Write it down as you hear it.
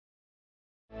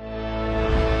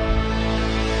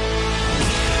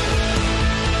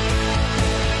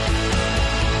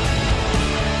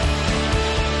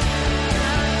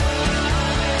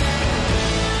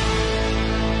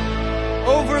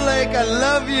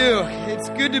love you. It's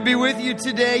good to be with you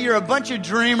today. You're a bunch of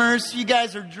dreamers. You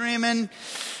guys are dreaming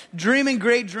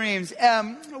great dreams.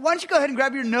 Why don't you go ahead and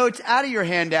grab your notes out of your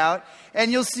handout,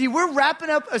 and you'll see we're wrapping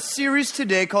up a series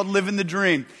today called Living the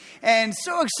Dream. And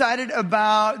so excited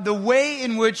about the way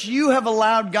in which you have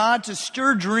allowed God to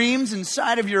stir dreams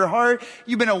inside of your heart.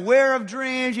 You've been aware of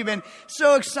dreams. You've been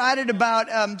so excited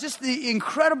about just the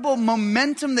incredible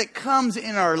momentum that comes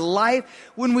in our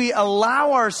life when we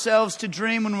allow ourselves to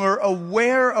dream, when we're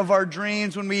aware of our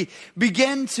dreams, when we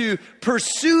begin to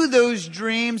pursue those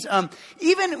dreams,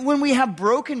 even when we have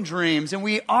broken dreams and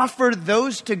we offer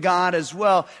those to God as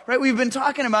well, right? We've been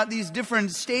talking about these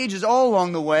different stages all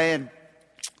along the way, and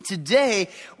today,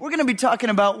 we're going to be talking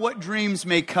about what dreams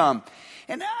may come.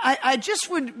 And I just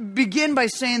would begin by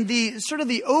saying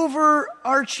the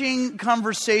overarching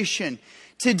conversation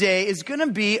today is going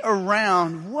to be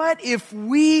around what if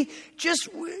we just,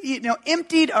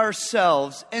 emptied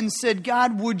ourselves and said,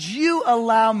 God, would you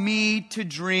allow me to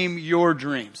dream your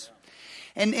dreams?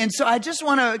 And so I just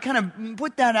want to kind of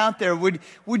put that out there.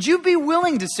 Would you be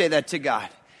willing to say that to God?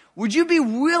 Would you be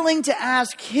willing to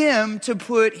ask Him to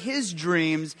put His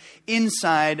dreams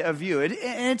inside of you? And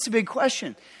it's a big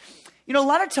question. A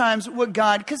lot of times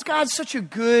because God's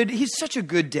He's such a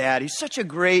good dad. He's such a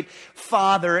great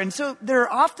father. And so there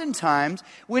are often times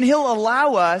when He'll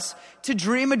allow us to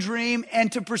dream a dream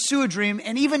and to pursue a dream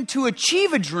and even to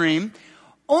achieve a dream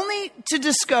only to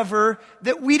discover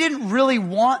that we didn't really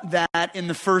want that in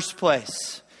the first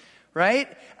place, right?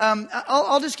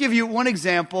 I'll just give you one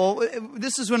example.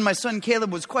 This is when my son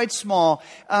Caleb was quite small.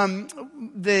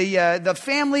 The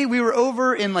family, we were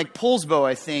over in like Poulsbo,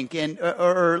 I think,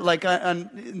 or like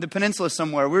on the peninsula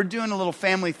somewhere. We were doing a little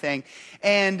family thing.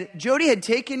 And Jody had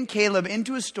taken Caleb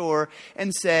into a store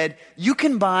and said, you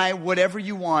can buy whatever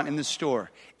you want in the store.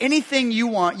 Anything you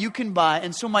want, you can buy.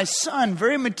 And so my son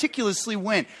very meticulously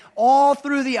went all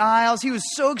through the aisles. He was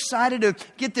so excited to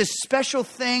get this special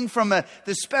thing from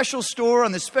the special store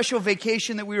on the special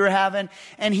vacation that we were having.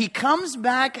 And he comes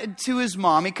back to his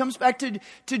mom. He comes back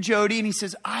to Jody and he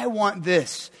says, I want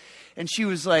this. And she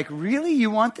was like, really?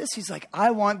 You want this? He's like, I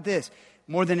want this.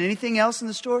 More than anything else in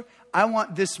the store, I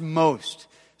want this most.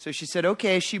 So she said,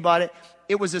 okay, she bought it.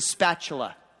 It was a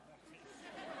spatula.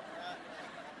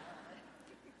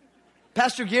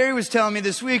 Pastor Gary was telling me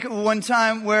this week one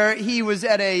time where he was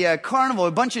at a carnival.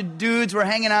 A bunch of dudes were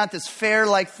hanging out at this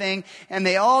fair-like thing, and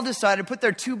they all decided to put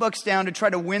their $2 down to try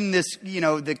to win this,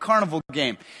 the carnival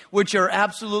game, which are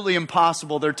absolutely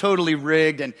impossible. They're totally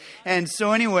rigged. And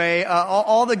so anyway,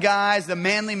 all the guys, the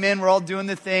manly men, were all doing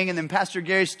the thing, and then Pastor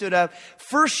Gary stood up.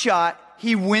 First shot,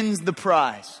 he wins the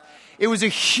prize. It was a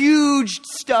huge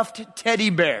stuffed teddy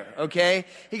bear, okay?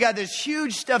 He got this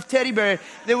huge stuffed teddy bear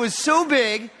that was so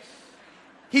big,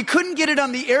 he couldn't get it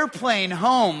on the airplane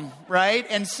home, right?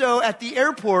 And so at the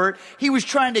airport, he was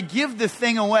trying to give the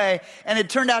thing away, and it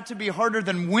turned out to be harder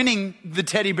than winning the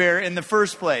teddy bear in the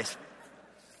first place.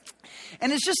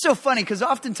 And it's just so funny because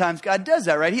oftentimes God does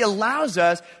that, right? He allows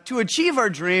us to achieve our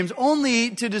dreams only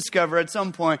to discover at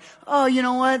some point, oh, you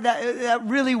know what? That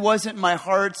really wasn't my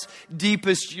heart's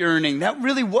deepest yearning. That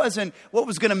really wasn't what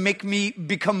was going to make me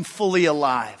become fully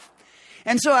alive.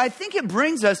 And so I think it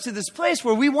brings us to this place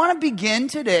where we want to begin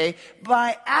today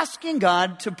by asking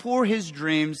God to pour His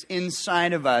dreams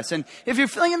inside of us. And if you're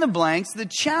filling in the blanks, the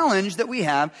challenge that we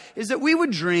have is that we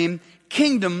would dream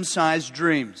kingdom-sized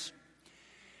dreams.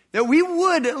 That we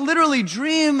would literally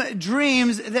dream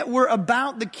dreams that were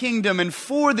about the kingdom and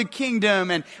for the kingdom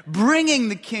and bringing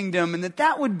the kingdom, and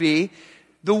that would be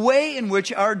the way in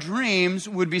which our dreams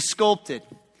would be sculpted.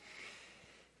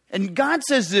 And God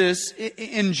says this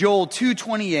in Joel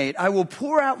 2:28, I will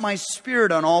pour out my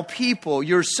spirit on all people.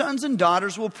 Your sons and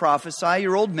daughters will prophesy.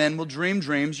 Your old men will dream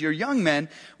dreams. Your young men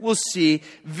will see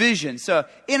visions. So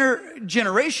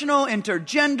intergenerational,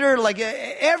 intergender, like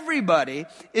everybody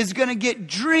is going to get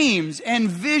dreams and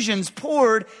visions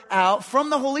poured out from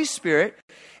the Holy Spirit.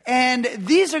 And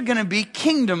these are going to be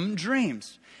kingdom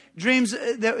dreams. Dreams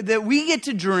that we get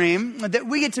to dream, that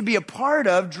we get to be a part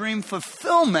of, dream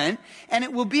fulfillment, and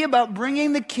it will be about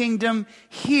bringing the kingdom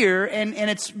here, and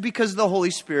it's because of the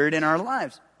Holy Spirit in our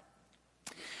lives.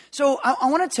 So I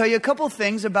want to tell you a couple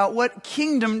things about what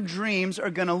kingdom dreams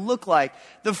are going to look like.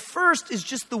 The first is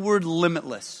just the word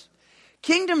limitless.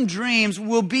 Kingdom dreams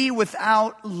will be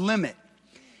without limit.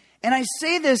 And I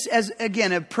say this as,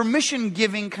 again, a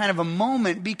permission-giving kind of a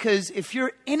moment, because if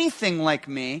you're anything like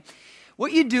me,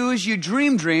 what you do is you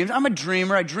dream dreams. I'm a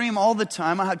dreamer. I dream all the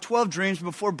time. I have 12 dreams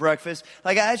before breakfast.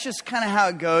 Like, that's just kind of how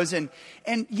it goes. And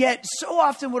yet, so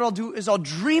often what I'll do is I'll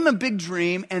dream a big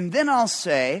dream, and then I'll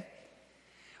say,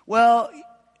 well,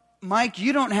 Mike,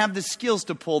 you don't have the skills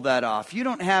to pull that off. You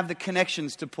don't have the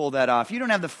connections to pull that off. You don't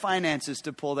have the finances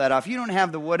to pull that off. You don't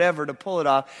have the whatever to pull it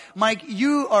off. Mike,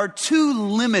 you are too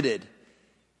limited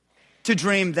to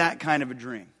dream that kind of a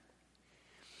dream.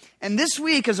 And this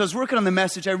week, as I was working on the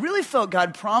message, I really felt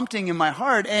God prompting in my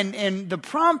heart. And the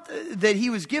prompt that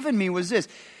he was giving me was this.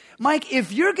 Mike,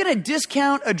 if you're going to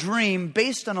discount a dream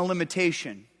based on a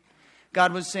limitation,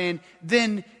 God was saying,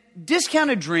 then discount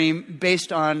a dream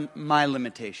based on my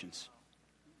limitations.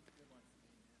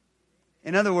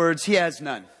 In other words, he has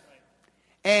none.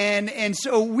 And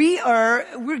so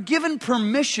we're given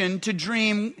permission to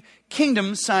dream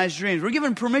kingdom-sized dreams. We're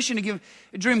given permission to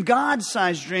dream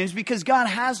God-sized dreams because God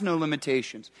has no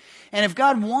limitations. And if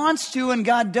God wants to, and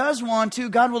God does want to,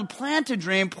 God will plant a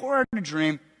dream, pour out a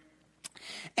dream,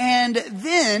 and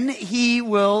then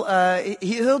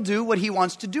he'll do what he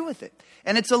wants to do with it.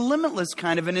 And it's a limitless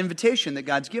kind of an invitation that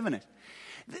God's given us.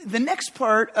 The next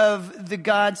part of the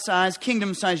God-sized,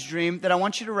 kingdom-sized dream that I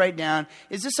want you to write down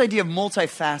is this idea of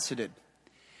multifaceted.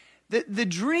 The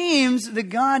dreams that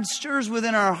God stirs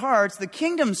within our hearts, the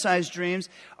kingdom-sized dreams,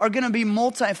 are going to be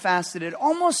multifaceted,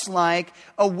 almost like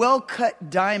a well-cut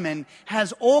diamond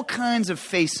has all kinds of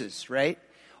faces, right?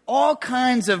 All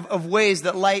kinds of ways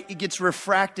that light gets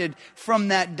refracted from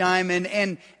that diamond.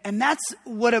 And that's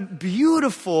what a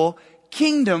beautiful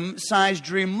kingdom-sized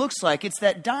dream looks like. It's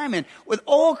that diamond with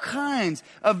all kinds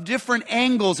of different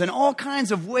angles and all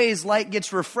kinds of ways light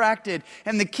gets refracted,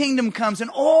 and the kingdom comes in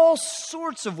all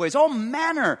sorts of ways, all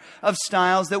manner of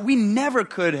styles that we never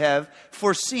could have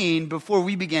foreseen before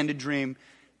we began to dream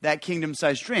that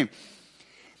kingdom-sized dream.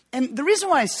 And the reason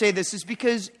why I say this is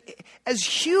because as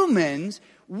humans,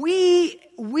 we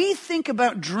think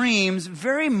about dreams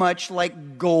very much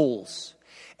like goals.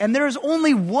 And there is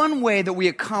only one way that we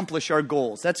accomplish our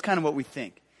goals. That's kind of what we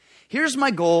think. Here's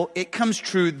my goal. It comes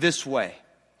true this way.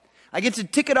 I get to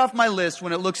tick it off my list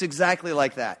when it looks exactly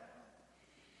like that.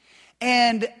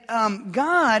 And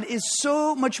God is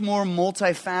so much more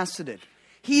multifaceted.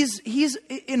 He's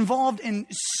involved in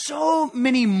so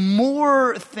many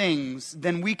more things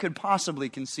than we could possibly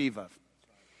conceive of.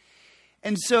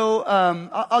 And so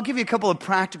I'll give you a couple of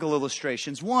practical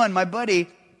illustrations. One, my buddy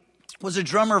was a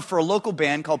drummer for a local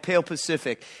band called Pale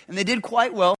Pacific. And they did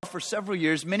quite well for several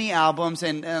years, many albums,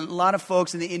 and a lot of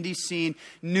folks in the indie scene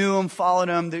knew him, followed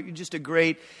him. They're just a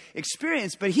great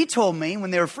experience. But he told me when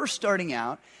they were first starting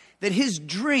out that his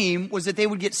dream was that they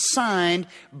would get signed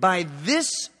by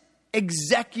this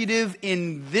executive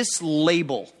in this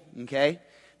label, okay?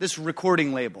 This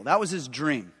recording label. That was his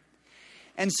dream.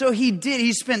 And so he did.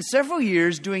 He spent several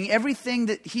years doing everything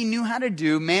that he knew how to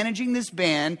do, managing this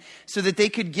band so that they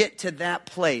could get to that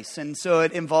place. And so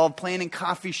it involved playing in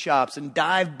coffee shops and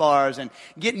dive bars and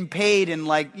getting paid in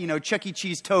Chuck E.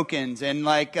 Cheese tokens and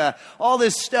all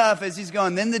this stuff as he's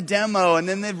going. Then the demo and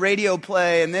then the radio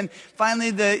play and then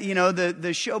finally the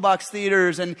showbox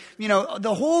theaters and,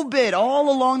 the whole bit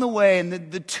all along the way and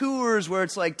the tours where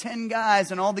it's like 10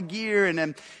 guys and all the gear and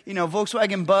then,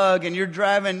 Volkswagen Bug and you're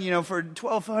driving, for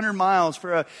 1,200 miles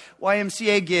for a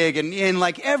YMCA gig and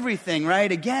everything,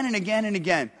 right? Again and again and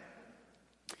again.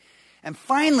 And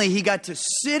finally, he got to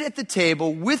sit at the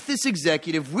table with this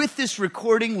executive, with this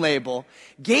recording label,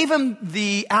 gave him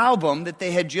the album that they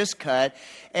had just cut,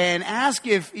 and asked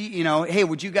if, hey,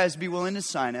 would you guys be willing to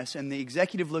sign us? And the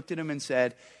executive looked at him and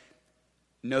said,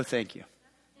 no, thank you.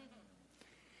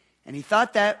 And he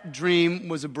thought that dream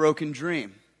was a broken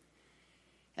dream.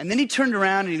 And then he turned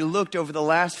around and he looked over the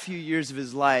last few years of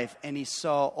his life and he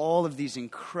saw all of these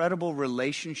incredible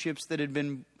relationships that had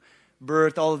been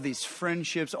birthed, all of these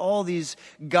friendships, all these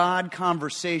God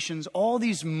conversations, all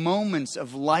these moments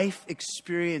of life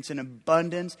experience and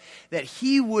abundance that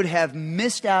he would have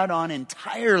missed out on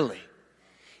entirely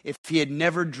if he had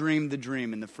never dreamed the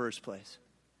dream in the first place.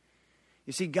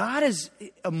 You see, God is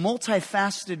a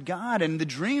multifaceted God, and the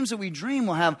dreams that we dream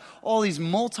will have all these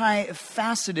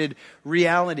multifaceted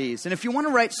realities. And if you want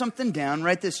to write something down,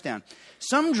 write this down.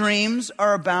 Some dreams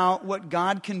are about what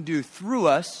God can do through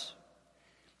us,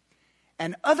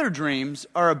 and other dreams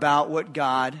are about what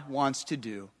God wants to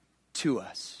do to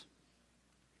us.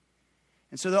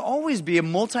 And so there'll always be a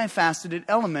multifaceted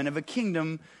element of a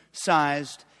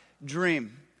kingdom-sized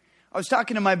dream. I was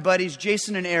talking to my buddies,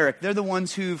 Jason and Eric. They're the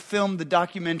ones who filmed the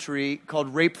documentary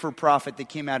called Rape for Profit that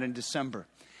came out in December.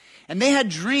 And they had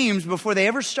dreams before they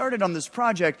ever started on this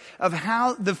project of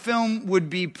how the film would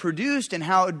be produced and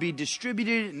how it would be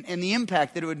distributed and the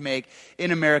impact that it would make in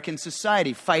American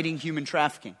society, fighting human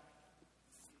trafficking.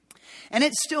 And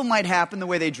it still might happen the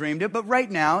way they dreamed it, but right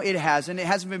now it hasn't. It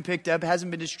hasn't been picked up, it hasn't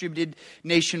been distributed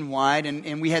nationwide.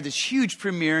 And we had this huge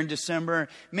premiere in December.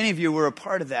 Many of you were a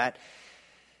part of that.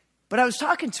 But I was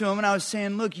talking to him and I was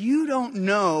saying, look, you don't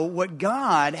know what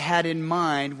God had in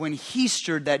mind when he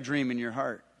stirred that dream in your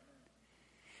heart.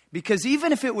 Because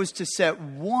even if it was to set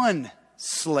one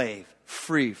slave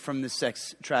free from the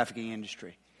sex trafficking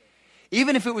industry,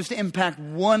 even if it was to impact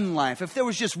one life, if there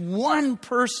was just one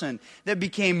person that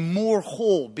became more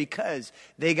whole because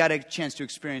they got a chance to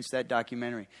experience that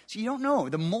documentary. So you don't know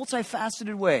the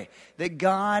multifaceted way that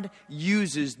God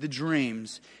uses the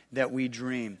dreams that we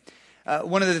dream.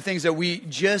 One of the things that we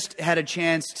just had a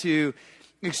chance to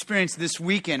experience this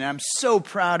weekend, and I'm so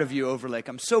proud of you, Overlake.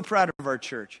 I'm so proud of our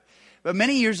church. But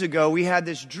many years ago, we had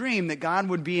this dream that God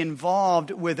would be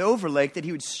involved with Overlake, that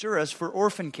he would stir us for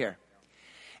orphan care.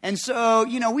 And so,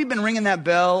 we've been ringing that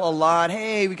bell a lot.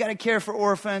 Hey, we got to care for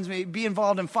orphans, be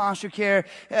involved in foster care,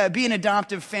 be an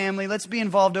adoptive family. Let's be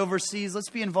involved overseas. Let's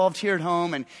be involved here at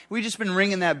home. And we've just been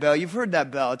ringing that bell. You've heard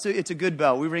that bell. It's a good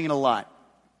bell. We ring it a lot.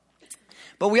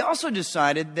 But we also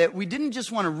decided that we didn't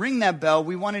just want to ring that bell.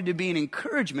 We wanted to be an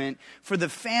encouragement for the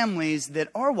families that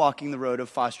are walking the road of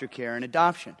foster care and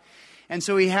adoption. And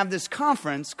so we have this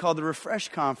conference called the Refresh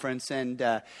Conference,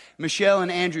 and Michelle and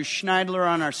Andrew Schneidler are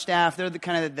on our staff. They're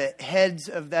the heads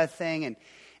of that thing.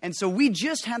 And so we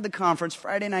just had the conference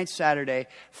Friday night, Saturday.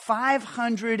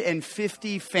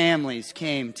 550 families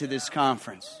came to this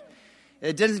conference.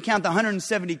 It doesn't count the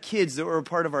 170 kids that were a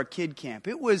part of our kid camp.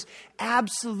 It was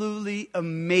absolutely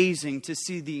amazing to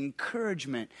see the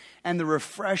encouragement and the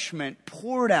refreshment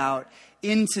poured out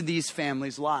into these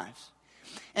families' lives.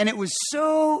 And it was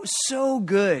so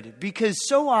good, because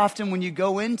so often when you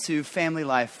go into family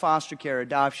life, foster care,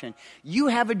 adoption, you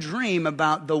have a dream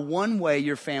about the one way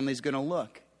your family's going to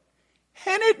look.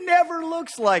 And it never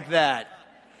looks like that.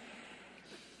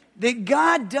 That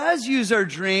God does use our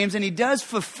dreams and he does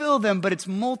fulfill them, but it's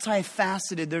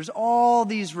multifaceted. There's all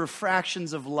these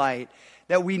refractions of light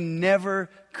that we never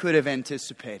could have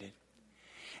anticipated.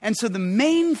 And so the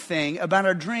main thing about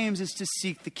our dreams is to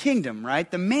seek the kingdom, right?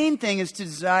 The main thing is to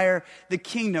desire the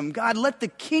kingdom. God, let the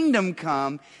kingdom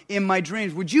come in my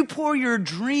dreams. Would you pour your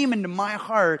dream into my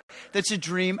heart that's a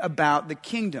dream about the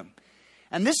kingdom?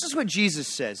 And this is what Jesus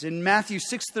says in Matthew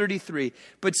 6:33.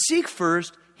 But seek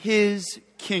first his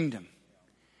kingdom.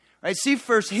 Right? Seek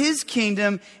first his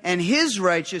kingdom and his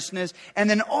righteousness, and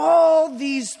then all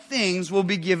these things will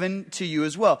be given to you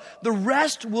as well. The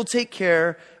rest will take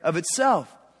care of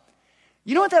itself.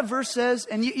 You know what that verse says?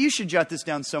 And you should jot this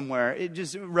down somewhere.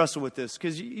 Just wrestle with this,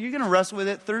 because you're going to wrestle with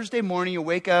it. Thursday morning, you'll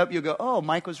wake up, you'll go, oh,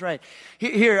 Mike was right.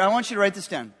 Here, I want you to write this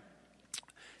down.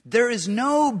 There is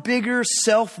no bigger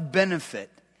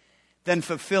self-benefit than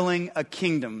fulfilling a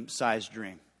kingdom-sized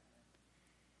dream.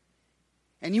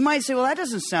 And you might say, well, that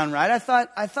doesn't sound right. I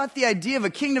thought the idea of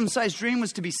a kingdom-sized dream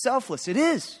was to be selfless. It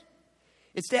is.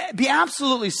 It's to be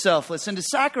absolutely selfless and to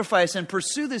sacrifice and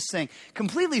pursue this thing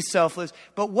completely selfless.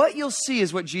 But what you'll see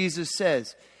is what Jesus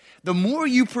says. The more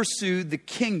you pursue the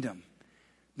kingdom,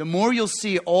 the more you'll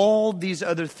see all these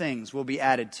other things will be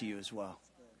added to you as well.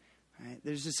 Right?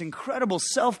 There's this incredible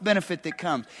self-benefit that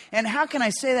comes. And how can I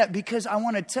say that? Because I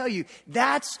want to tell you,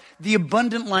 that's the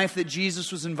abundant life that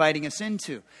Jesus was inviting us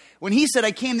into. When he said,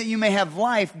 I came that you may have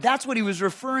life, that's what he was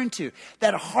referring to.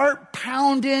 That heart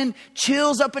pounding,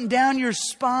 chills up and down your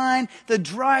spine, the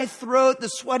dry throat, the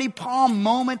sweaty palm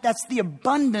moment, that's the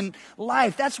abundant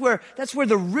life. That's where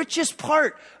the richest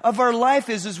part of our life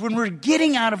is when we're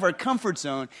getting out of our comfort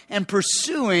zone and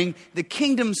pursuing the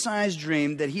kingdom-sized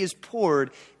dream that he has poured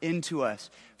into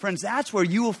us. Friends, that's where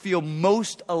you will feel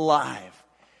most alive,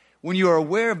 when you are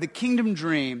aware of the kingdom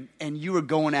dream and you are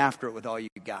going after it with all you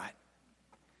got.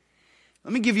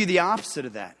 Let me give you the opposite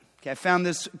of that. Okay, I found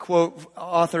this quote,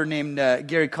 author named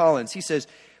Gary Collins. He says,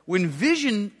 when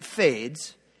vision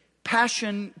fades,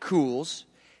 passion cools,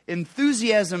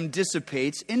 enthusiasm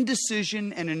dissipates,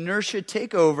 indecision and inertia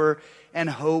take over, and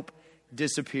hope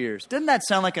disappears. Doesn't that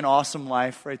sound like an awesome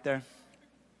life right there?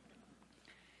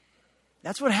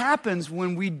 That's what happens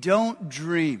when we don't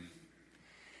dream.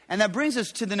 And that brings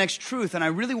us to the next truth, and I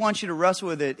really want you to wrestle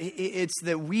with it. It's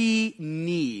that we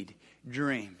need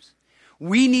dreams.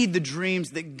 We need the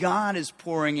dreams that God is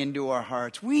pouring into our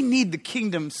hearts. We need the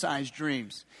kingdom-sized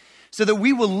dreams so that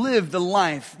we will live the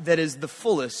life that is the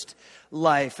fullest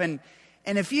life. And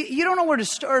if you don't know where to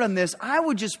start on this, I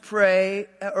would just pray,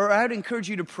 or I would encourage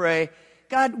you to pray,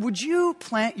 God, would you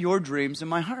plant your dreams in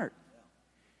my heart?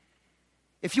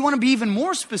 If you want to be even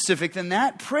more specific than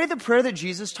that, pray the prayer that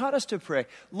Jesus taught us to pray.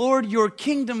 Lord, your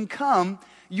kingdom come,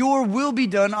 your will be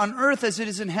done on earth as it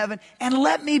is in heaven, and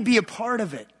let me be a part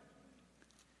of it.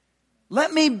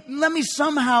 Let me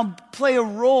somehow play a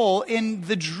role in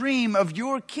the dream of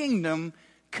your kingdom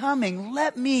coming.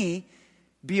 Let me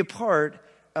be a part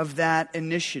of that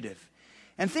initiative.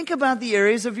 And think about the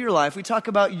areas of your life. We talk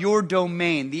about your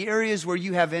domain, the areas where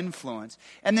you have influence.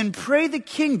 And then pray the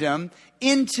kingdom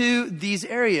into these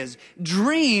areas.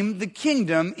 Dream the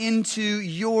kingdom into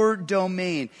your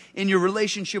domain, in your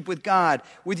relationship with God,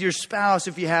 with your spouse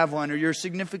if you have one, or your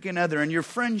significant other, and your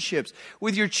friendships,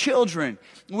 with your children,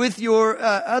 with your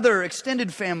other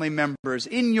extended family members,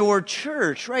 in your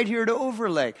church, right here at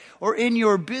Overlake, or in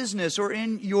your business, or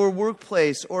in your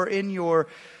workplace, or in your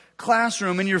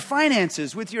classroom, in your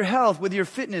finances, with your health, with your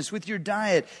fitness, with your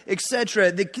diet,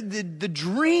 etc. The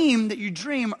dream that you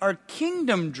dream are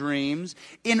kingdom dreams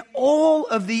in all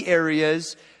of the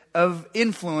areas of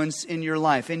influence in your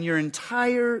life, in your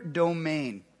entire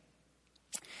domain.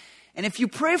 And if you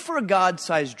pray for a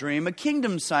God-sized dream, a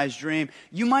kingdom-sized dream,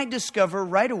 you might discover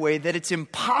right away that it's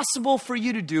impossible for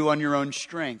you to do on your own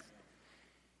strength.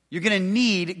 You're going to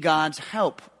need God's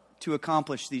help to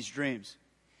accomplish these dreams.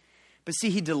 But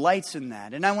see, He delights in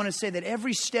that. And I want to say that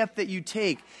every step that you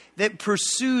take that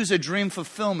pursues a dream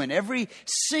fulfillment, every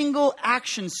single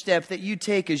action step that you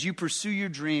take as you pursue your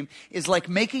dream is like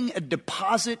making a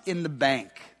deposit in the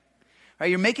bank. Right?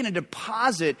 You're making a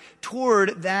deposit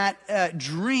toward that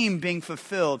dream being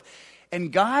fulfilled.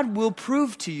 And God will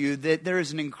prove to you that there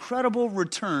is an incredible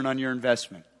return on your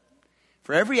investment.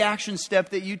 For every action step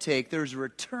that you take, there's a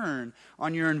return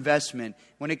on your investment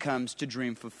when it comes to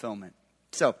dream fulfillment.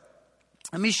 So,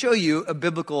 let me show you a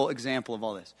biblical example of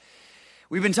all this.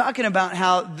 We've been talking about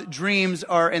how the dreams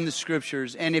are in the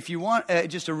Scriptures. And if you want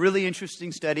just a really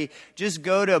interesting study, just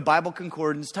go to Bible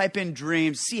Concordance, type in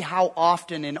dreams, see how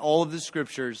often in all of the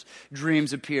Scriptures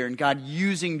dreams appear, and God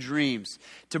using dreams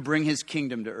to bring His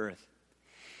kingdom to earth.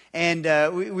 And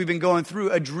we've been going through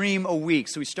a dream a week.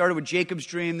 So we started with Jacob's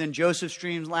dream, then Joseph's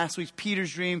dream, last week's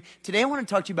Peter's dream. Today I want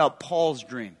to talk to you about Paul's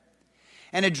dream.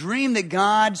 And a dream that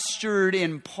God stirred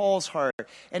in Paul's heart.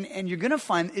 And you're going to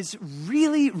find it's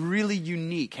really, really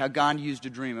unique how God used a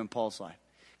dream in Paul's life.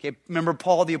 Okay, remember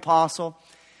Paul the apostle?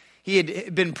 He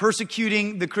had been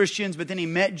persecuting the Christians, but then he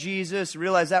met Jesus,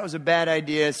 realized that was a bad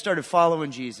idea, started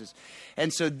following Jesus.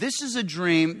 And so this is a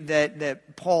dream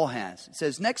that Paul has. It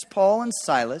says, next Paul and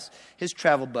Silas, his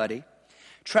travel buddy,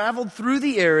 traveled through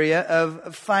the area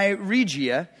of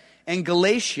Phrygia and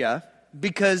Galatia,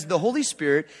 because the Holy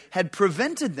Spirit had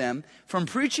prevented them from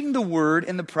preaching the word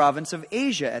in the province of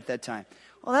Asia at that time.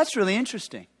 Well, that's really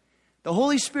interesting. The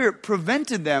Holy Spirit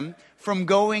prevented them from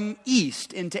going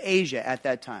east into Asia at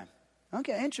that time.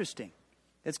 Okay, interesting.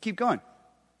 Let's keep going.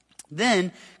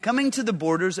 Then, coming to the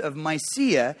borders of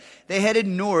Mysia, they headed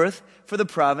north for the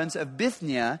province of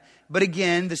Bithynia, but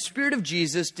again, the Spirit of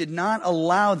Jesus did not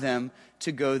allow them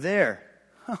to go there.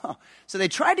 So they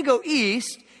tried to go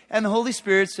east, and the Holy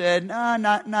Spirit said, no,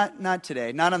 not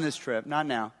today, not on this trip, not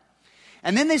now.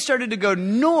 And then they started to go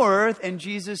north, and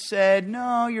Jesus said,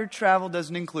 no, your travel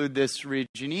doesn't include this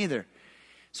region either.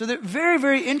 So they're very,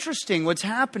 very interesting what's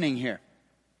happening here.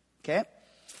 Okay?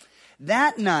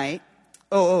 That night,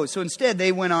 so instead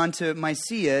they went on to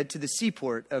Mysia, to the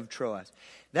seaport of Troas.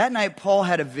 That night Paul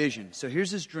had a vision. So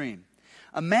here's his dream.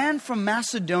 A man from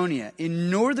Macedonia in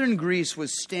northern Greece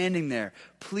was standing there,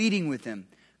 pleading with him,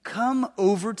 come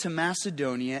over to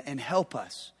Macedonia and help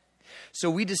us. So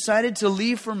we decided to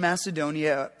leave for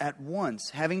Macedonia at once,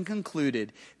 having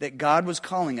concluded that God was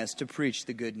calling us to preach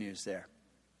the good news there.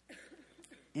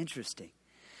 Interesting.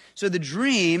 So the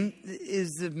dream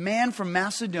is the man from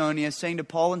Macedonia saying to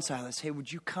Paul and Silas, hey,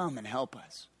 would you come and help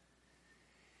us?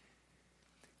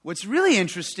 What's really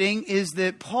interesting is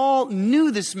that Paul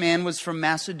knew this man was from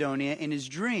Macedonia in his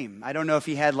dream. I don't know if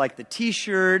he had like the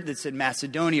t-shirt that said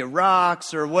Macedonia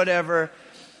rocks or whatever.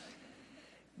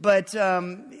 But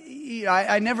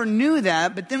I never knew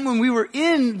that. But then when we were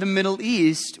in the Middle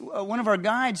East, one of our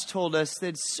guides told us that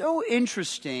it's so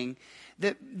interesting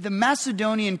that the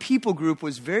Macedonian people group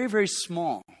was very, very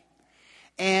small.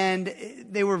 And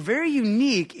they were very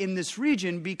unique in this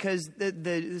region because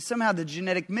somehow the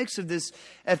genetic mix of this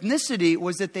ethnicity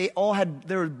was that they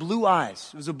were blue eyes.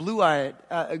 It was a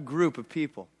blue-eyed group of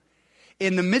people.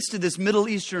 In the midst of this Middle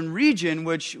Eastern region,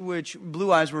 which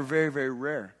blue eyes were very, very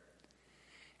rare.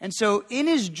 And so in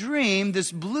his dream,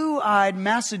 this blue-eyed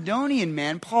Macedonian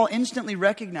man, Paul instantly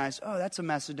recognized, oh, that's a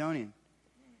Macedonian.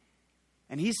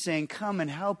 And he's saying, come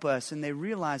and help us. And they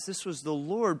realized this was the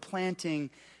Lord planting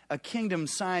a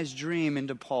kingdom-sized dream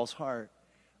into Paul's heart.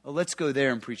 Well, let's go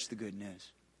there and preach the good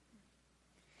news.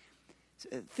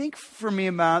 Think for me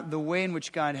about the way in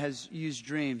which God has used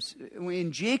dreams.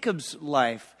 In Jacob's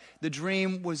life, the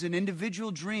dream was an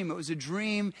individual dream. It was a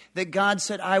dream that God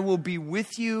said, I will be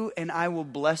with you and I will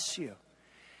bless you.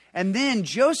 And then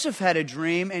Joseph had a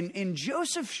dream, and in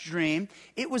Joseph's dream,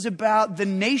 it was about the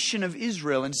nation of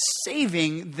Israel and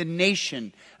saving the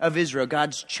nation of Israel,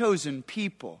 God's chosen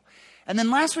people. And then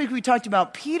last week we talked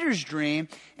about Peter's dream,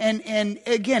 and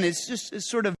again, it's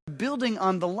sort of building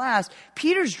on the last.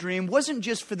 Peter's dream wasn't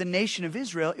just for the nation of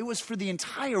Israel, it was for the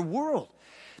entire world.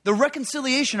 The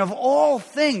reconciliation of all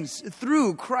things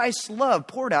through Christ's love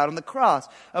poured out on the cross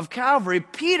of Calvary.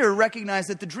 Peter recognized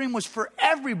that the dream was for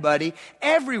everybody,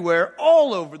 everywhere,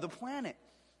 all over the planet.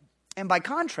 And by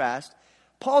contrast,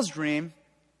 Paul's dream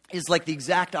is like the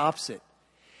exact opposite.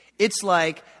 It's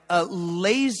like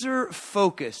laser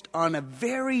focused on a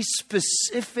very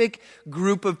specific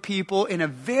group of people in a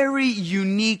very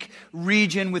unique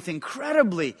region with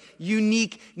incredibly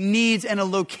unique needs and a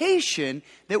location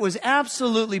that was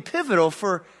absolutely pivotal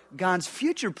for God's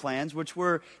future plans, which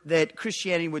were that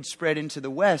Christianity would spread into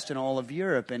the West and all of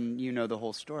Europe, and you know the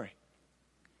whole story.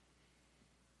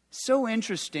 So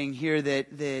interesting here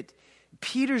that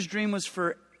Peter's dream was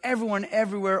for everyone,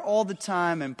 everywhere, all the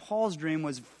time, and Paul's dream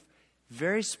was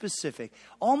very specific,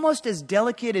 almost as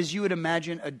delicate as you would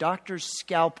imagine a doctor's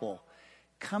scalpel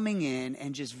coming in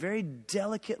and just very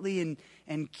delicately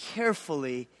and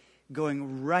carefully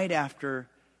going right after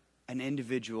an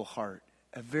individual heart,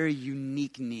 a very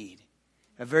unique need,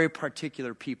 a very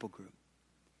particular people group.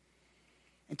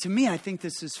 And to me, I think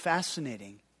this is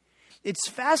fascinating. It's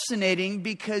fascinating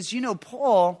because, you know,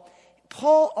 Paul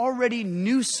already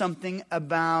knew something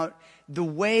about the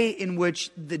way in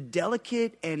which the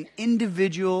delicate and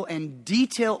individual and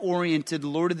detail-oriented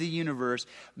Lord of the universe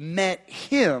met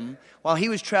him while he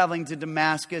was traveling to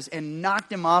Damascus and knocked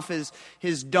him off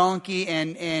his donkey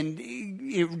and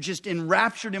it just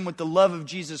enraptured him with the love of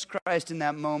Jesus Christ in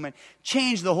that moment,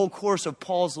 changed the whole course of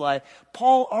Paul's life.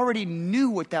 Paul already knew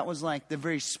what that was like, the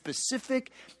very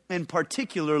specific and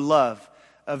particular love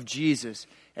of Jesus.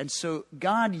 And so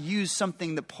God used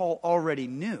something that Paul already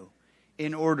knew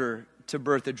in order to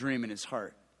birth a dream in his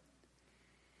heart.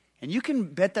 And you can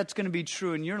bet that's going to be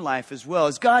true in your life as well.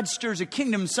 As God stirs a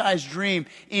kingdom-sized dream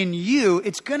in you,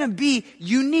 it's going to be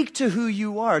unique to who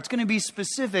you are. It's going to be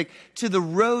specific to the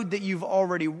road that you've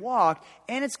already walked,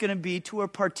 and it's going to be to a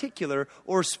particular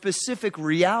or specific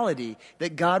reality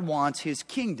that God wants his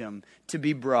kingdom to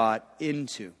be brought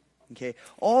into. Okay,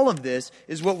 all of this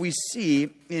is what we see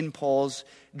in Paul's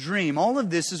dream. All of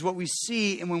this is what we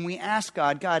see when we ask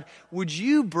God, God, would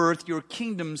you birth your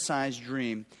kingdom-sized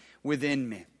dream within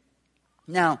me?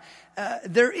 Now,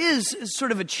 there is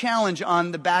sort of a challenge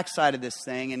on the backside of this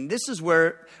thing, and this is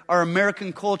where our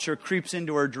American culture creeps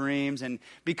into our dreams and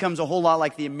becomes a whole lot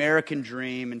like the American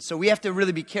dream, and so we have to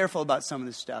really be careful about some of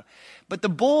this stuff. But the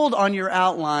bold on your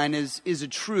outline is a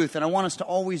truth, and I want us to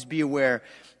always be aware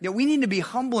that we need to be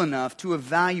humble enough to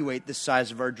evaluate the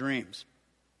size of our dreams.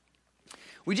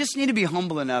 We just need to be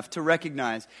humble enough to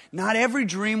recognize not every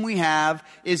dream we have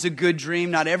is a good dream.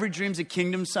 Not every dream is a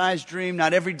kingdom-sized dream.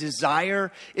 Not every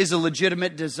desire is a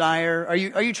legitimate desire. Are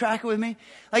you tracking with me?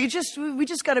 Like we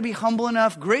just got to be humble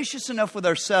enough, gracious enough with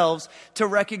ourselves to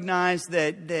recognize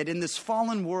that in this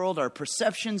fallen world, our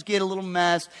perceptions get a little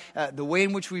messed. The way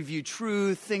in which we view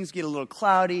truth, things get a little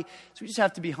cloudy. So we just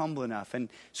have to be humble enough. And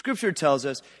Scripture tells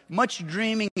us, much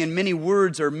dreaming and many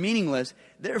words are meaningless.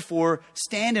 Therefore,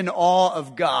 stand in awe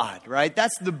of God, right?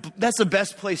 That's the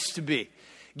best place to be.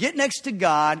 Get next to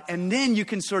God, and then you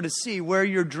can sort of see where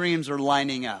your dreams are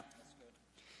lining up.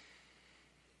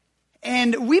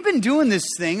 And we've been doing this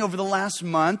thing over the last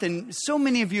month, and so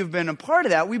many of you have been a part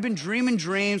of that. We've been dreaming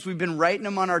dreams. We've been writing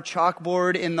them on our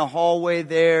chalkboard in the hallway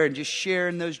there and just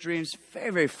sharing those dreams.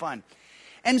 Very, very fun.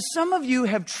 And some of you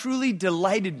have truly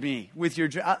delighted me with your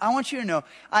dreams. I want you to know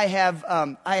I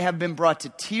have been brought to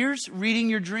tears reading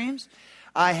your dreams.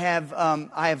 I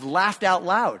have laughed out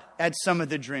loud at some of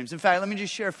the dreams. In fact, let me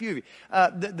just share a few of you.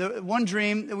 The one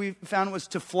dream that we found was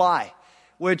to fly,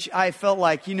 which I felt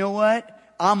like, you know what?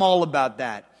 I'm all about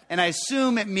that. And I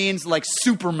assume it means like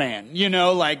Superman,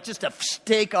 like just to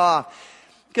take off.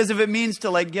 Because if it means to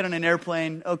like get on an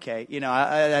airplane, okay,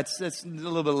 that's a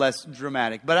little bit less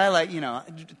dramatic. But I like,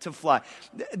 to fly.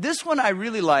 This one I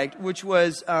really liked, which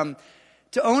was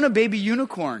to own a baby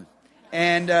unicorn.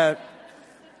 And I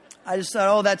just thought,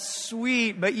 oh, that's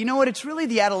sweet. But you know what? It's really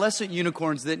the adolescent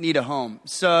unicorns that need a home.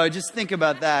 So just think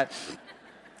about that.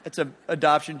 It's an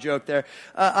adoption joke there.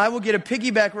 I will get a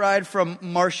piggyback ride from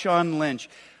Marshawn Lynch.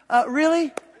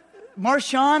 Really?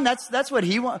 Marshawn? That's what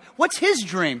he wants. What's his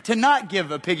dream? To not give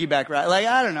a piggyback ride. Like,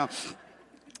 I don't know.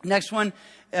 Next one.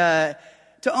 To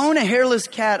own a hairless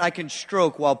cat I can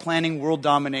stroke while planning world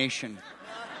domination.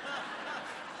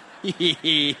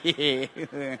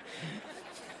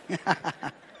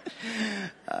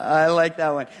 I like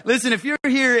that one. Listen, if you're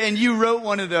here and you wrote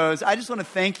one of those, I just want to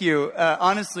thank you,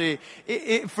 honestly,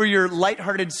 for your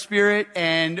lighthearted spirit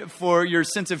and for your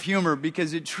sense of humor,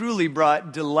 because it truly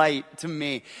brought delight to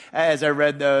me as I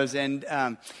read those. And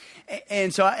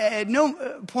so at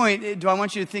no point do I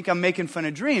want you to think I'm making fun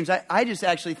of dreams. I just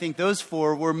actually think those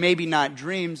four were maybe not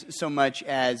dreams so much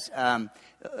as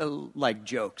like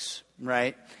jokes,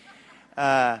 right?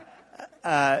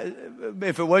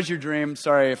 If it was your dream,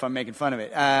 sorry if I'm making fun of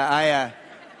it.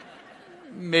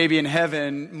 Maybe in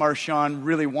heaven, Marshawn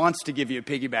really wants to give you a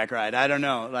piggyback ride. I don't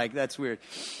know. Like, that's weird.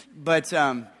 But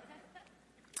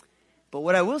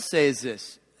what I will say is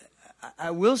this.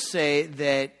 I will say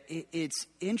that it's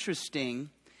interesting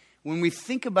when we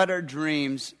think about our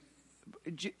dreams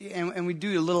and we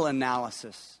do a little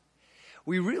analysis.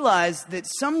 We realize that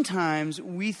sometimes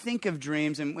we think of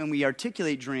dreams, and when we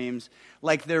articulate dreams,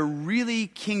 like they're really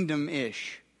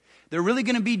kingdom-ish. They're really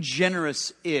going to be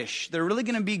generous-ish. They're really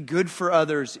going to be good for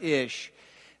others-ish.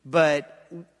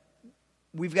 But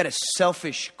we've got a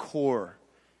selfish core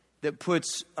that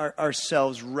puts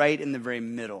ourselves right in the very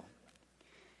middle.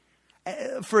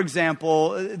 For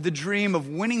example, the dream of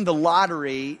winning the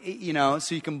lottery,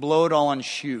 so you can blow it all on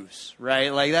shoes,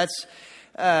 right? Like that's...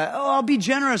 I'll be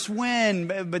generous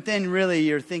when, but then really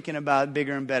you're thinking about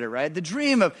bigger and better, right? The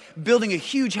dream of building a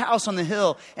huge house on the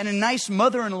hill and a nice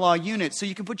mother-in-law unit so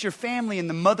you can put your family in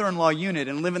the mother-in-law unit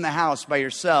and live in the house by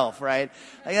yourself, right?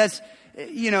 Like that's,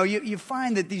 you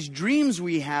find that these dreams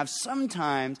we have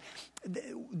sometimes,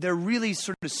 they're really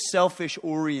sort of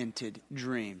selfish-oriented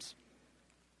dreams.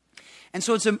 And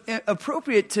so it's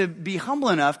appropriate to be humble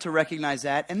enough to recognize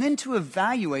that and then to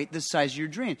evaluate the size of your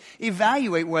dream.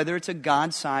 Evaluate whether it's a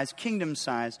God-sized,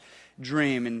 kingdom-sized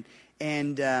dream.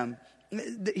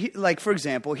 Like, for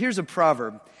example, here's a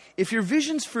proverb. If your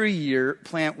vision's for a year,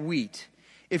 plant wheat.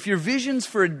 If your vision's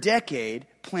for a decade,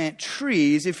 plant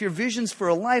trees. If your vision's for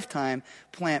a lifetime,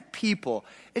 plant people.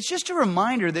 It's just a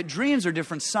reminder that dreams are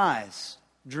different size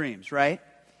dreams, right?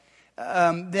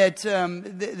 That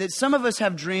some of us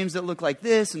have dreams that look like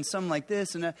this and some like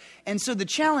this. And so the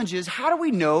challenge is, how do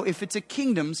we know if it's a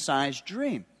kingdom-sized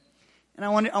dream? And I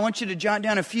want you to jot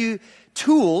down a few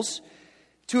tools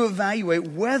to evaluate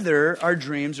whether our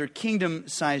dreams are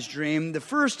kingdom-sized dream. The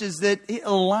first is that it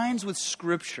aligns with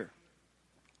Scripture.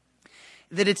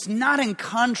 That it's not in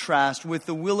contrast with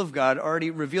the will of God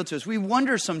already revealed to us. We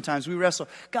wonder sometimes, we wrestle,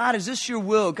 God, is this your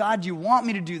will? God, do you want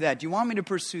me to do that? Do you want me to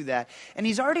pursue that? And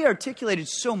He's already articulated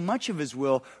so much of His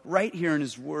will right here in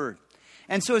His Word.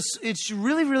 And so it's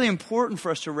really, really important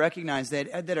for us to recognize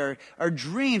that our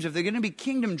dreams, if they're going to be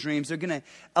kingdom dreams, they're going to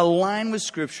align with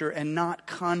Scripture and not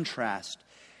contrast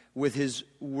with His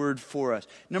Word for us.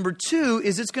 Number two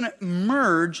is it's going to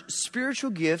merge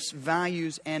spiritual gifts,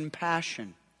 values, and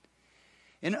passion.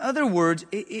 In other words,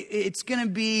 it's going to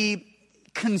be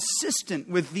consistent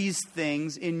with these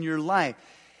things in your life.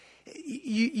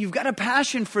 You've got a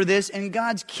passion for this, and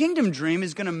God's kingdom dream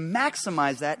is going to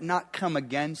maximize that, not come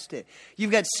against it. You've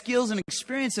got skills and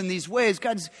experience in these ways.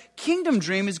 God's kingdom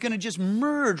dream is going to just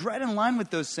merge right in line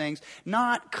with those things,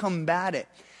 not combat it.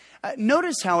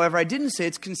 Notice, however, I didn't say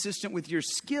it's consistent with your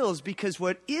skills, because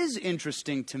what is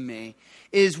interesting to me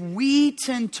is we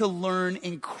tend to learn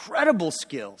incredible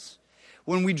skills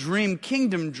when we dream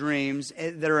kingdom dreams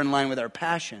that are in line with our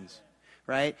passions,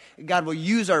 right? God will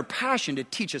use our passion to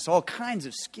teach us all kinds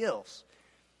of skills.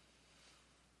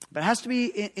 But it has to be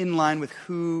in line with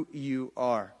who you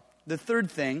are. The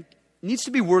third thing, it needs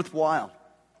to be worthwhile.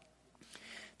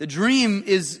 The dream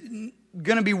is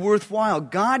going to be worthwhile.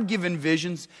 God-given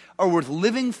visions are worth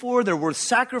living for, they're worth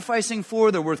sacrificing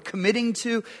for, they're worth committing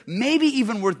to, maybe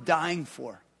even worth dying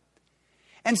for.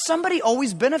 And somebody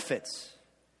always benefits.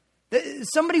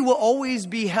 Somebody will always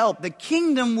be helped. The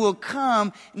kingdom will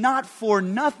come not for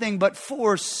nothing, but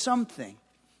for something.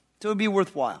 So it would be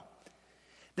worthwhile.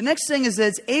 The next thing is that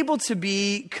it's able to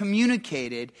be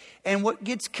communicated, and what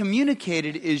gets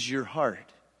communicated is your heart.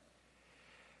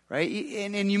 Right?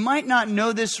 And you might not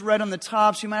know this right on the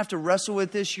top, so you might have to wrestle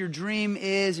with this. Your dream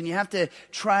is, and you have to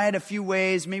try it a few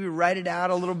ways, maybe write it out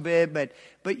a little bit, but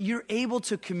you're able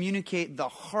to communicate the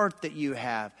heart that you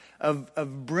have of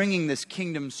bringing this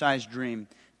kingdom-sized dream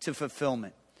to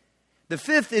fulfillment. The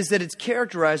fifth is that it's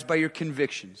characterized by your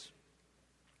convictions.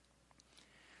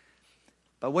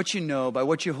 By what you know, by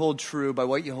what you hold true, by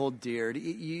what you hold dear.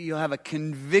 You'll have a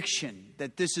conviction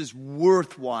that this is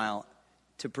worthwhile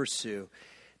to pursue.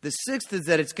 The sixth is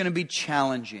that it's going to be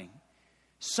challenging.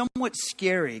 somewhat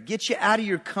scary, get you out of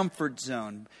your comfort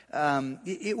zone.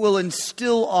 It will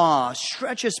instill awe,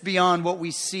 stretch us beyond what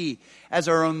we see as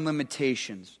our own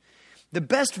limitations. The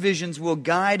best visions will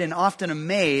guide and often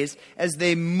amaze as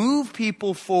they move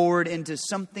people forward into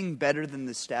something better than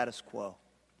the status quo.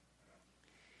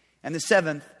 And the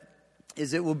seventh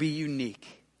is it will be unique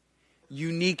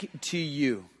to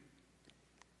you.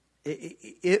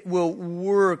 It will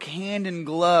work hand in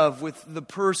glove with the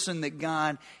person that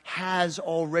God has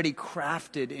already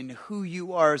crafted in who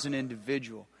you are as an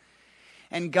individual.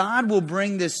 And God will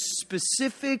bring this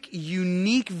specific,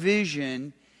 unique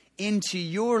vision into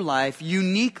your life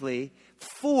uniquely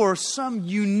for some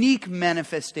unique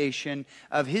manifestation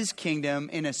of His kingdom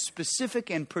in a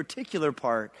specific and particular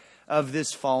part of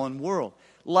this fallen world.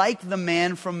 Like the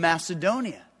man from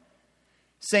Macedonia,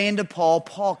 saying to Paul,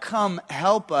 Paul, come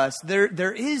help us.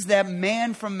 There is that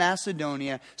man from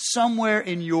Macedonia somewhere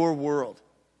in your world.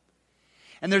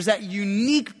 And there's that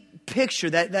unique picture,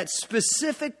 that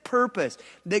specific purpose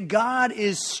that God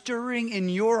is stirring in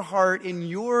your heart, in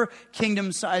your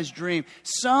kingdom-sized dream.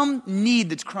 Some need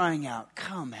that's crying out,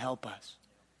 come help us.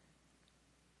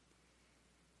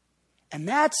 And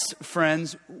that's,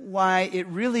 friends, why it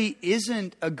really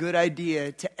isn't a good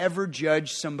idea to ever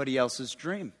judge somebody else's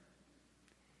dream.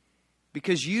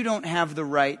 Because you don't have the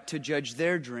right to judge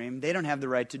their dream. They don't have the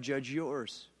right to judge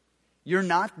yours. You're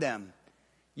not them.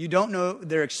 You don't know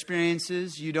their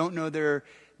experiences. You don't know their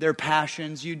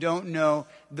passions. You don't know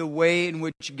the way in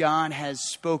which God has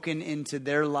spoken into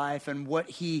their life and what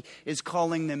He is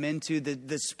calling them into,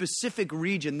 the specific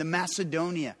region, the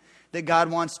Macedonia, that God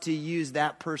wants to use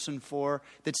that person for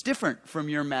that's different from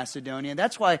your Macedonia.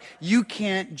 That's why you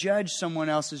can't judge someone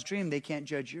else's dream. They can't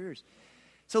judge yours.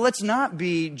 So let's not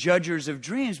be judgers of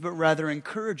dreams, but rather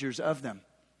encouragers of them.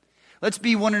 Let's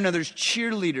be one another's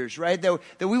cheerleaders, right? That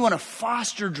we want to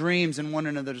foster dreams in one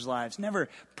another's lives. Never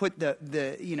put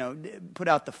put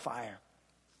out the fire.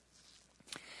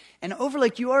 And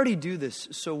Overlake, you already do this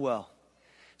so well.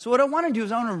 So what I want to do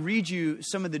is I want to read you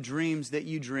some of the dreams that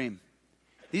you dream.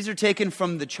 These are taken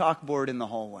from the chalkboard in the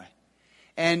hallway.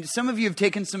 And some of you have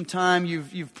taken some time.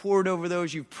 You've pored over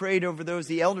those. You've prayed over those.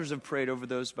 The elders have prayed over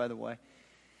those, by the way.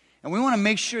 And we want to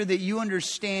make sure that you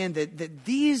understand that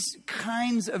these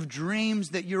kinds of dreams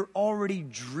that you're already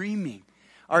dreaming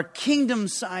are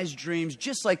kingdom-sized dreams,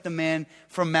 just like the man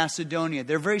from Macedonia.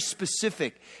 They're very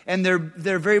specific, and they're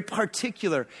very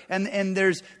particular. And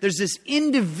there's this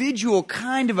individual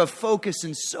kind of a focus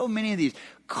in so many of these,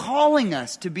 calling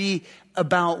us to be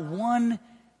about one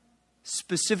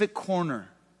specific corner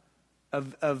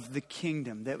of the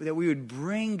kingdom, that we would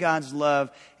bring God's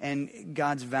love and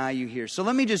God's value here. So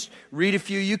let me just read a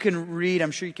few. You can read,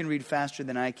 I'm sure you can read faster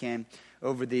than I can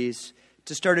over these.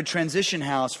 To start a transition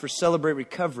house for Celebrate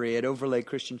Recovery at Overlake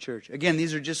Christian Church. Again,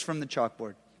 these are just from the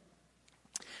chalkboard.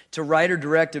 To write or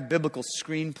direct a biblical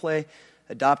screenplay,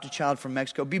 adopt a child from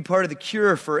Mexico, be part of the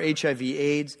cure for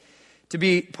HIV/AIDS, to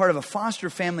be part of a foster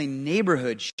family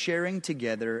neighborhood sharing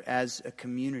together as a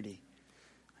community.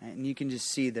 And you can just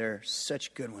see there are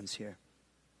such good ones here.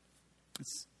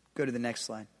 Let's go to the next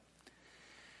slide.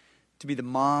 To be the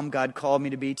mom God called me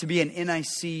to be an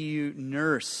NICU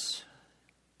nurse,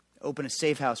 open a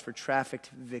safe house for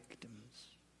trafficked victims.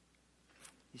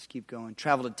 Just keep going.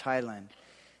 Travel to Thailand,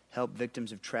 help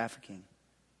victims of trafficking.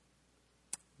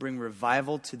 Bring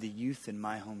revival to the youth in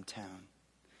my hometown.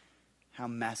 How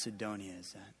Macedonia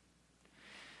is that?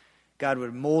 God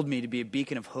would mold me to be a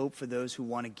beacon of hope for those who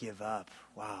want to give up.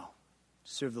 Wow.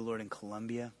 Serve the Lord in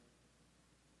Colombia.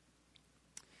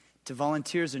 To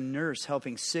volunteer as a nurse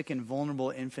helping sick and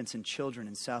vulnerable infants and children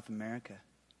in South America.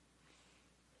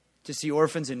 To see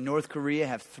orphans in North Korea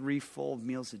have 3 full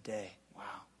meals a day. Wow.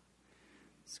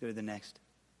 Let's go to the next.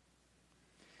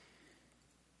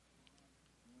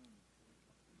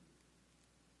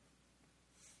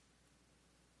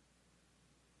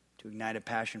 To ignite a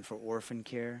passion for orphan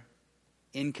care.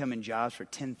 Income and jobs for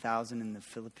 10,000 in the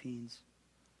Philippines.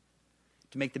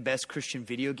 To make the best Christian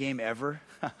video game ever.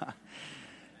 Let's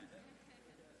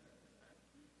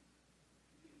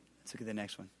look at the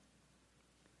next one.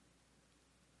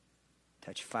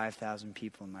 Touch 5,000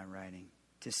 people in my writing.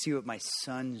 To see what my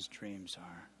son's dreams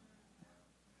are.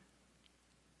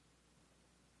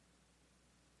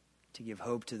 To give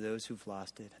hope to those who've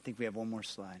lost it. I think we have one more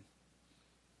slide.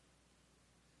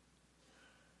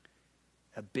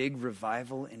 A big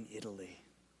revival in Italy.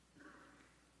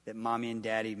 That mommy and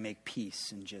daddy make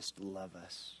peace and just love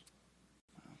us.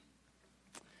 Wow.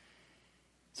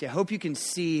 See, I hope you can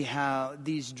see how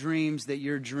these dreams that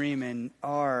you're dreaming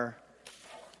are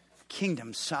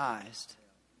kingdom-sized.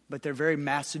 But they're very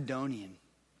Macedonian,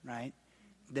 right?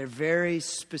 They're very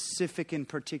specific and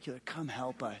particular. Come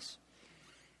help us.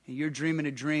 And you're dreaming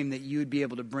a dream that you would be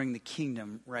able to bring the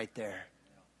kingdom right there.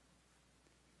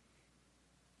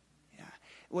 Yeah.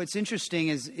 What's interesting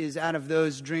is out of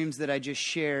those dreams that I just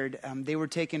shared, they were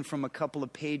taken from a couple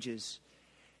of pages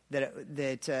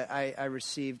that I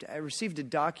received. I received a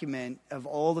document of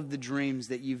all of the dreams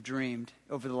that you've dreamed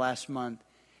over the last month.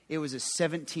 It was a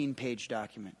 17-page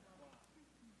document.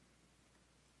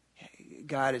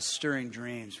 God is stirring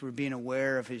dreams. We're being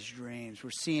aware of his dreams.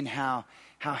 We're seeing how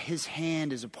his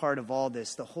hand is a part of all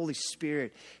this. The Holy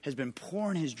Spirit has been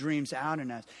pouring his dreams out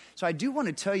in us. So I do want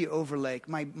to tell you, Overlake,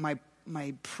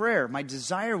 my prayer, my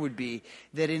desire would be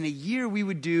that in a year we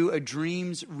would do a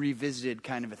dreams revisited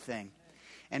kind of a thing.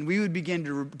 And we would begin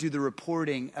to do the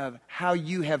reporting of how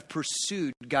you have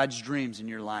pursued God's dreams in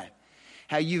your life.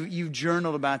 How you've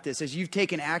journaled about this. As you've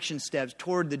taken action steps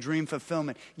toward the dream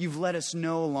fulfillment, you've let us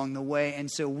know along the way.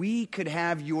 And so we could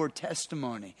have your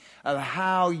testimony of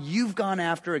how you've gone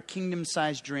after a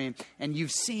kingdom-sized dream and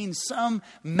you've seen some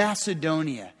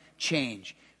Macedonia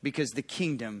change because the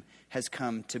kingdom has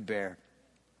come to bear.